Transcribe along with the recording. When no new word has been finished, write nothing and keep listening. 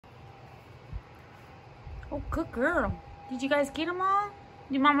Oh, good girl. Did you guys get them all?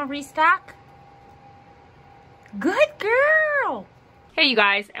 Did Mama restock? Good girl. Hey you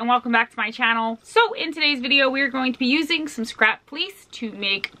guys, and welcome back to my channel. So in today's video, we're going to be using some scrap fleece to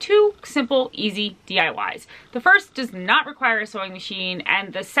make two simple, easy DIYs. The first does not require a sewing machine,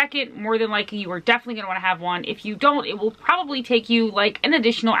 and the second, more than likely, you are definitely going to want to have one. If you don't, it will probably take you like an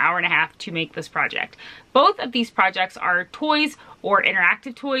additional hour and a half to make this project. Both of these projects are toys or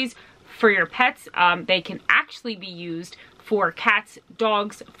interactive toys for your pets. They can actually be used for cats,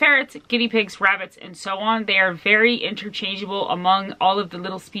 dogs, ferrets, guinea pigs, rabbits, and so on. They are very interchangeable among all of the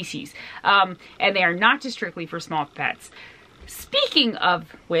little species. And they are not just strictly for small pets. Speaking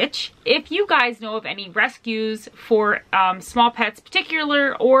of which, if you guys know of any rescues for small pets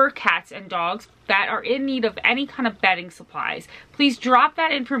particular, or cats and dogs that are in need of any kind of bedding supplies, please drop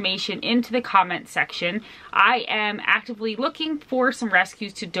that information into the comment section. I am actively looking for some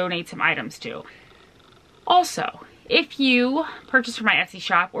rescues to donate some items to. Also, if you purchase from my Etsy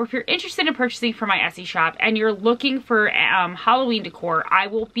shop, or if you're interested in purchasing from my Etsy shop and you're looking for Halloween decor, I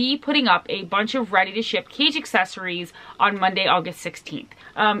will be putting up a bunch of ready-to-ship cage accessories on Monday, August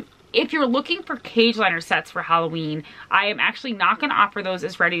 16th. If you're looking for cage liner sets for Halloween, I am actually not going to offer those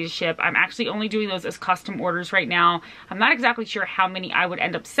as ready to ship. I'm actually only doing those as custom orders right now. I'm not exactly sure how many I would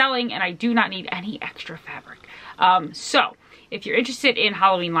end up selling, and I do not need any extra fabric. So if you're interested in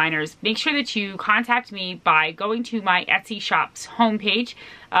Halloween liners, make sure that you contact me by going to my Etsy shop's homepage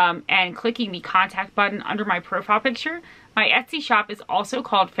and clicking the contact button under my profile picture. My Etsy shop is also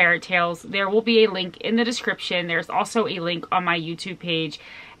called FerretTails. There will be a link in the description. There's also a link on my YouTube page.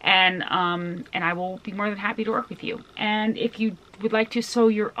 And I will be more than happy to work with you. And if you would like to sew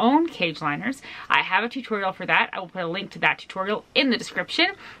your own cage liners, I have a tutorial for that. I will put a link to that tutorial in the description,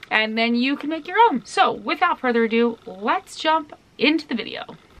 and then you can make your own. So without further ado, let's jump into the video.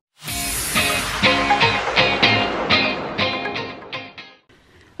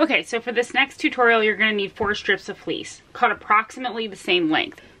 Okay, so for this next tutorial, you're gonna need 4 strips of fleece, cut approximately the same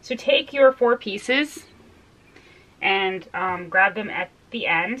length. So take your 4 pieces and grab them at the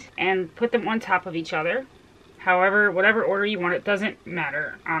end and put them on top of each other. However, whatever order you want, it doesn't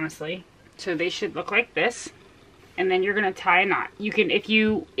matter, honestly. So they should look like this. And then you're gonna tie a knot. You can, if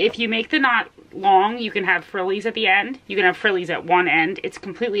you make the knot long, you can have frillies at the end. You can have frillies at one end. It's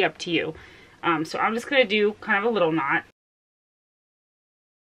completely up to you. So I'm just gonna do kind of a little knot.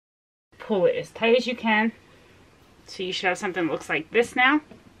 Pull it as tight as you can. So you should have something that looks like this now.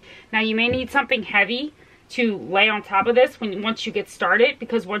 Now you may need something heavy to lay on top of this once you get started,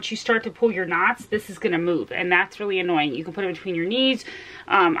 because once you start to pull your knots, this is going to move, and that's really annoying. You can put it between your knees.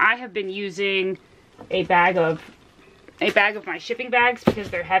 I have been using a bag of my shipping bags because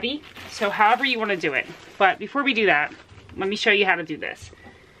they're heavy, so however you want to do it. But before we do that, let me show you how to do this.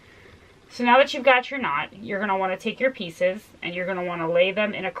 So now that you've got your knot, you're going to want to take your pieces and you're going to want to lay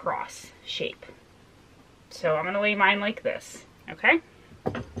them in a cross shape. So I'm going to lay mine like this, okay?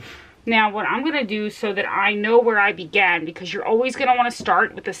 Now what I'm going to do, so that I know where I began, because you're always going to want to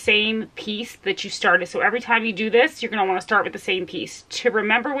start with the same piece that you started. So every time you do this, you're going to want to start with the same piece. To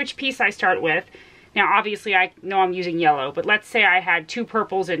remember which piece I start with, now obviously I know I'm using yellow, but let's say I had 2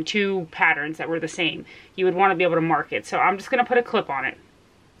 purples and 2 patterns that were the same. You would want to be able to mark it. So I'm just going to put a clip on it.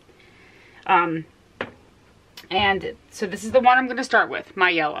 And so this is the one I'm going to start with,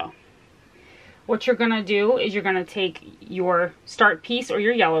 my yellow. What you're going to do is you're going to take your start piece or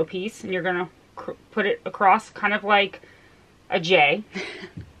your yellow piece, and you're going to put it across kind of like a J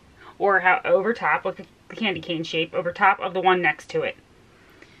or over top, like a candy cane shape, over top of the one next to it.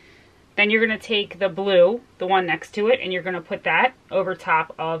 Then you're going to take the blue, the one next to it, and you're going to put that over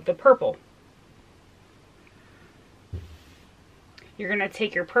top of the purple. You're going to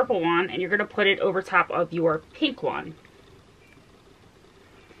take your purple one and you're going to put it over top of your pink one.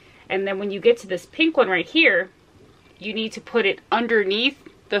 And then when you get to this pink one right here, you need to put it underneath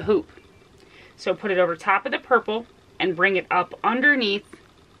the hoop. So put it over top of the purple and bring it up underneath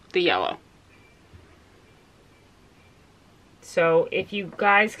the yellow. So if you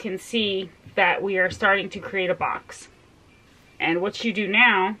guys can see that we are starting to create a box. And what you do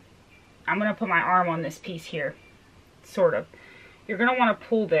now, I'm going to put my arm on this piece here, sort of. You're going to want to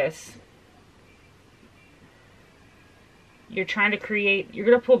pull this. You're trying to create, you're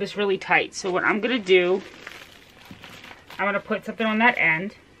going to pull this really tight. So what I'm going to do, I'm going to put something on that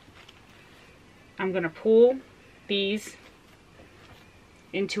end. I'm going to pull these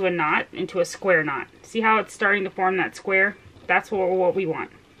into a knot, into a square knot. See how it's starting to form that square? That's what we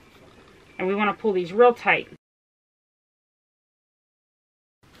want. And we want to pull these real tight.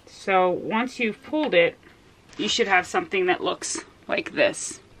 So once you've pulled it, you should have something that looks like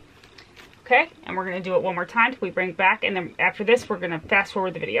this. Okay, and we're going to do it one more time till we bring it back, and then after this we're going to fast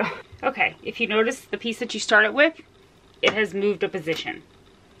forward the video. Okay, if you notice the piece that you started with, it has moved a position.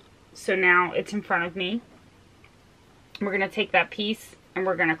 So now it's in front of me. We're going to take that piece and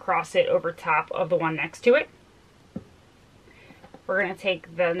we're going to cross it over top of the one next to it. We're going to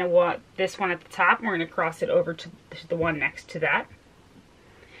take this one at the top and we're going to cross it over to the one next to that.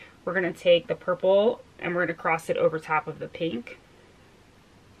 We're going to take the purple and we're going to cross it over top of the pink.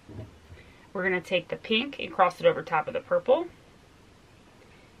 We're going to take the pink and cross it over top of the purple.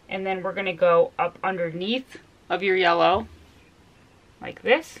 And then we're going to go up underneath of your yellow like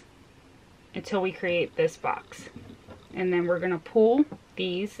this until we create this box. And then we're going to pull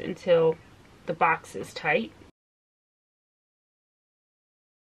these until the box is tight.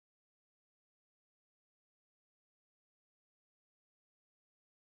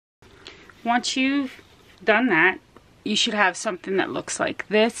 Once you've done that, you should have something that looks like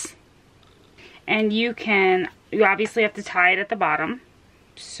this. And you obviously have to tie it at the bottom.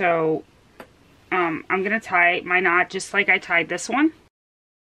 So I'm going to tie my knot just like I tied this one.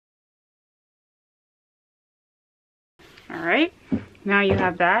 Alright, now you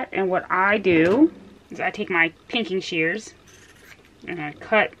have that, and what I do is I take my pinking shears and I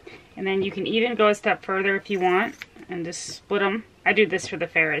cut, and then you can even go a step further if you want and just split them. I do this for the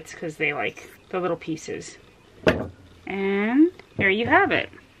ferrets because they like the little pieces. And there you have it.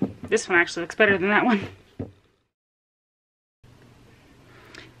 This one actually looks better than that one.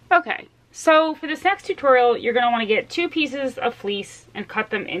 Okay, so for this next tutorial, you're going to want to get 2 pieces of fleece and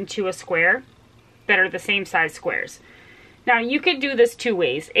cut them into a square that are the same size squares. Now you could do this 2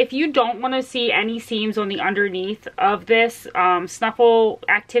 ways. If you don't want to see any seams on the underneath of this Snuffle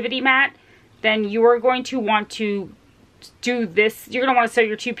activity mat, then you are going to want to do this. You're going to want to sew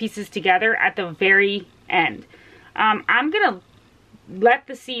your 2 pieces together at the very end. I'm going to let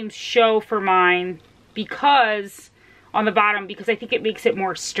the seams show for mine because on the bottom, because I think it makes it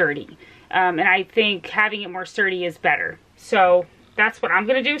more sturdy. And I think having it more sturdy is better. So that's what I'm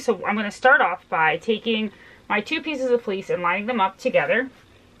going to do. So I'm going to start off by taking my 2 pieces of fleece and lining them up together.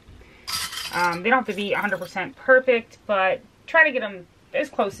 They don't have to be 100% perfect, but try to get them as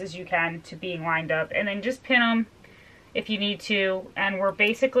close as you can to being lined up, and then just pin them if you need to. And we're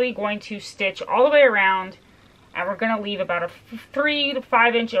basically going to stitch all the way around, and we're going to leave about a 3 to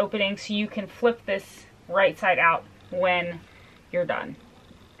 5 inch opening so you can flip this right side out when you're done.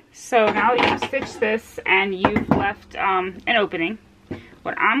 So now that you've stitched this and you've left an opening,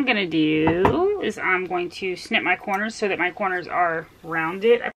 what I'm going to do is I'm going to snip my corners so that my corners are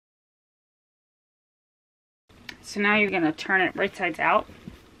rounded. So now you're going to turn it right sides out.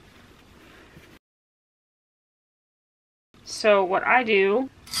 So what I do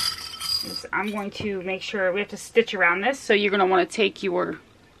is I'm going to make sure we have to stitch around this. So you're going to want to take your,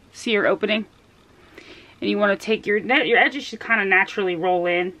 see your opening? And you want to take your edges should kind of naturally roll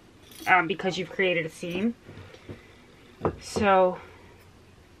in because you've created a seam. So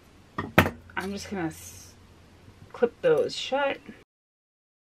I'm just going to clip those shut.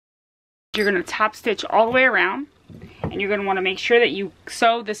 You're going to top stitch all the way around, and you're going to want to make sure that you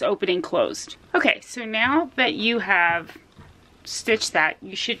sew this opening closed. Okay, so now that you have stitched that,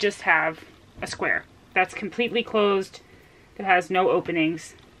 you should just have a square that's completely closed, that has no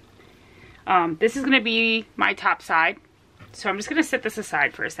openings. This is going to be my top side, so I'm just going to set this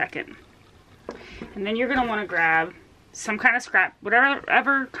aside for a second. And then you're going to want to grab some kind of scrap,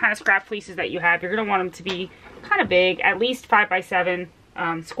 whatever kind of scrap fleeces that you have. You're going to want them to be kind of big, at least 5 by 7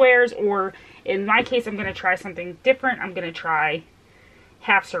 squares, or in my case I'm going to try something different. I'm going to try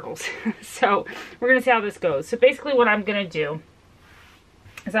half circles. So we're going to see how this goes. So basically what I'm going to do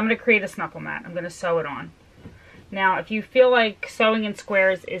is I'm going to create a Snuffle mat. I'm going to sew it on. Now if you feel like sewing in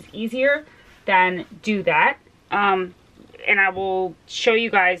squares is easier, then do that. And I will show you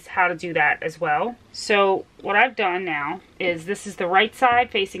guys how to do that as well. So what I've done now is this is the right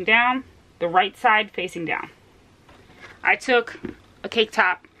side facing down, the right side facing down. I took a cake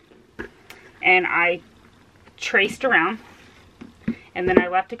top and I traced around, and then I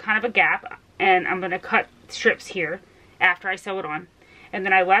left a kind of a gap, and I'm going to cut strips here after I sew it on. And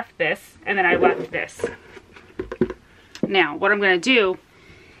then I left this, and then I left this. Now what I'm going to do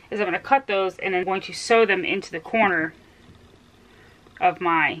is I'm going to cut those, and I'm going to sew them into the corner of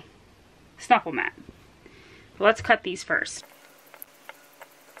my Snuffle mat. So let's cut these first.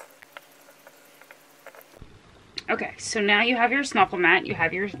 Okay, so now you have your Snuffle mat, you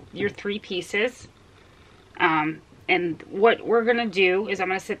have your 3 pieces. And what we're going to do is I'm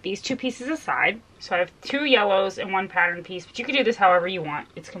going to set these 2 pieces aside. So I have 2 yellows and 1 pattern piece, but you can do this however you want.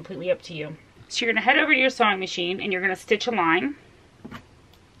 It's completely up to you. So you're going to head over to your sewing machine and you're going to stitch a line.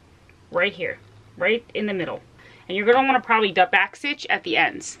 right here, right in the middle. And you're gonna wanna probably back stitch at the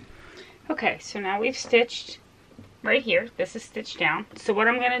ends. Okay, so now we've stitched right here. This is stitched down. So what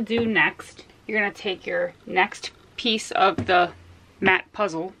I'm gonna do next, you're gonna take your next piece of the mat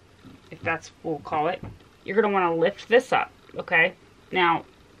puzzle, if that's what we'll call it. You're gonna wanna lift this up, okay? Now,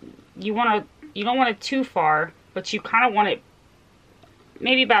 you don't want it too far, but you kind of want it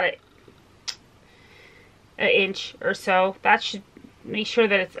maybe about an inch or so. That should make sure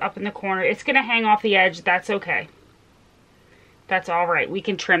that it's up in the corner. It's gonna hang off the edge, that's okay. That's all right, we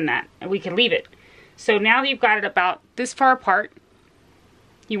can trim that and we can leave it. So now that you've got it about this far apart,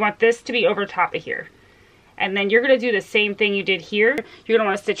 you want this to be over top of here. And then you're gonna do the same thing you did here. You're gonna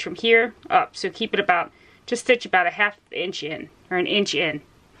wanna stitch from here up. So keep it about, just stitch about a ½ inch in, or an inch in.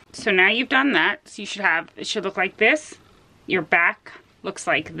 So now you've done that, so you should have, it should look like this. Your back looks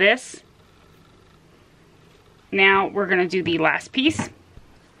like this. Now we're gonna do the last piece.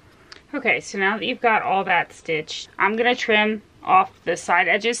 Okay, so now that you've got all that stitched, I'm gonna trim off the side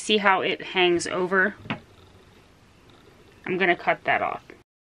edges. See how it hangs over? I'm gonna cut that off.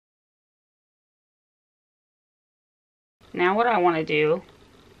 Now what I wanna do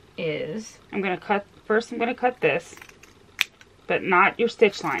is, first I'm gonna cut this, but not your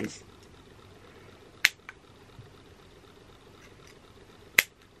stitch lines.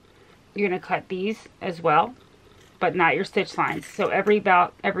 You're gonna cut these as well, but not your stitch lines. So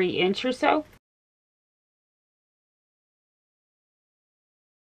about every inch or so.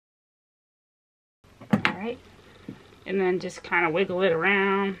 Alright, and then just kind of wiggle it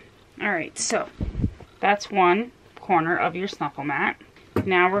around. Alright, so that's one corner of your snuffle mat.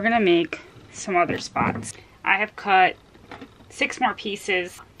 Now we're gonna make some other spots. I have cut 6 more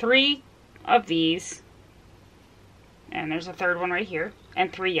pieces, 3 of these, and there's a third one right here,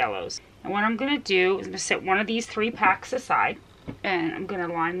 and 3 yellows. And what I'm gonna do is I'm gonna set one of these 3 packs aside, and I'm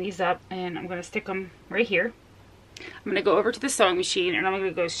gonna line these up, and I'm gonna stick them right here. I'm gonna go over to the sewing machine, and I'm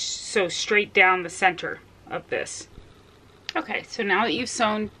gonna go sew straight down the center of this. Okay, so now that you've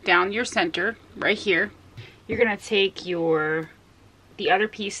sewn down your center right here, you're gonna take the other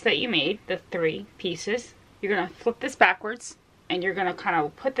piece that you made, the 3 pieces, you're gonna flip this backwards, and you're gonna kind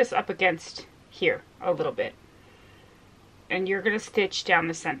of put this up against here a little bit. And you're gonna stitch down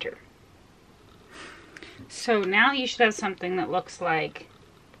the center. So now you should have something that looks like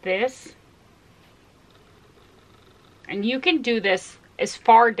this. And you can do this as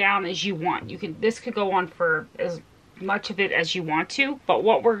far down as you want. This could go on for as much of it as you want to, but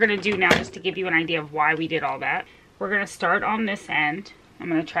what we're gonna do now, just to give you an idea of why we did all that, we're gonna start on this end. I'm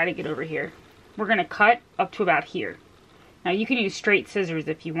gonna try to get over here. We're gonna cut up to about here. Now you can use straight scissors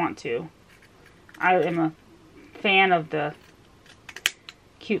if you want to. I am a fan of the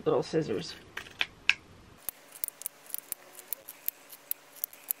cute little scissors.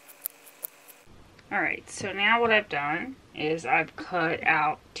 Alright, so now what I've done is I've cut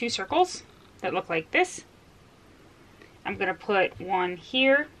out 2 circles that look like this. I'm going to put one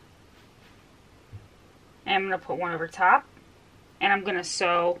here, and I'm going to put one over top, and I'm going to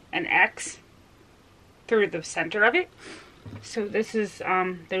sew an X through the center of it. So this is,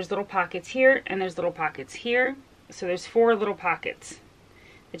 there's little pockets here, and there's little pockets here. So there's 4 little pockets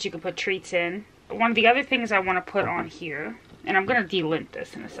that you can put treats in. One of the other things I want to put on here, and I'm going to delint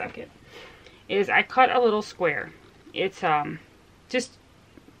this in a second, is I cut a little square. It's just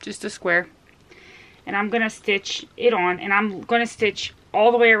a square. And I'm going to stitch it on, and I'm going to stitch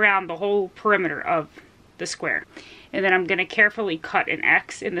all the way around the whole perimeter of the square. And then I'm going to carefully cut an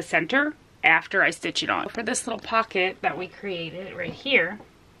X in the center after I stitch it on. For this little pocket that we created right here,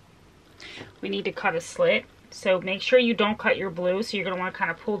 we need to cut a slit. So make sure you don't cut your blue. So you're going to want to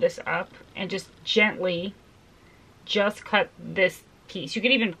kind of pull this up and just gently just cut this piece. You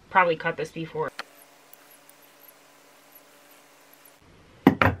could even probably cut this before.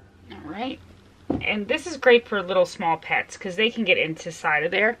 Alright. And this is great for little small pets because they can get into side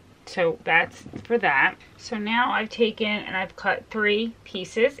of there. So that's for that. So now I've taken and I've cut 3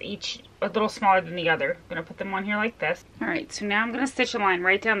 pieces, each a little smaller than the other. I'm going to put them on here like this. Alright, so now I'm going to stitch a line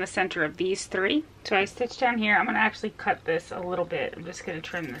right down the center of these 3. So I stitched down here. I'm going to actually cut this a little bit. I'm just going to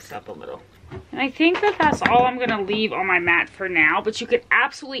trim this up a little. And I think that that's all I'm going to leave on my mat for now. But you could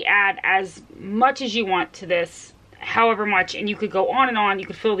absolutely add as much as you want to this, however much. And you could go on and on. You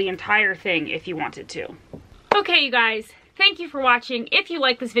could fill the entire thing if you wanted to. Okay, you guys. Thank you for watching. If you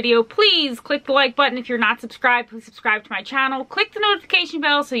like this video, please click the like button. If you're not subscribed, please subscribe to my channel. Click the notification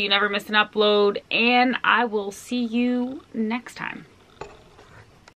bell so you never miss an upload. And I will see you next time.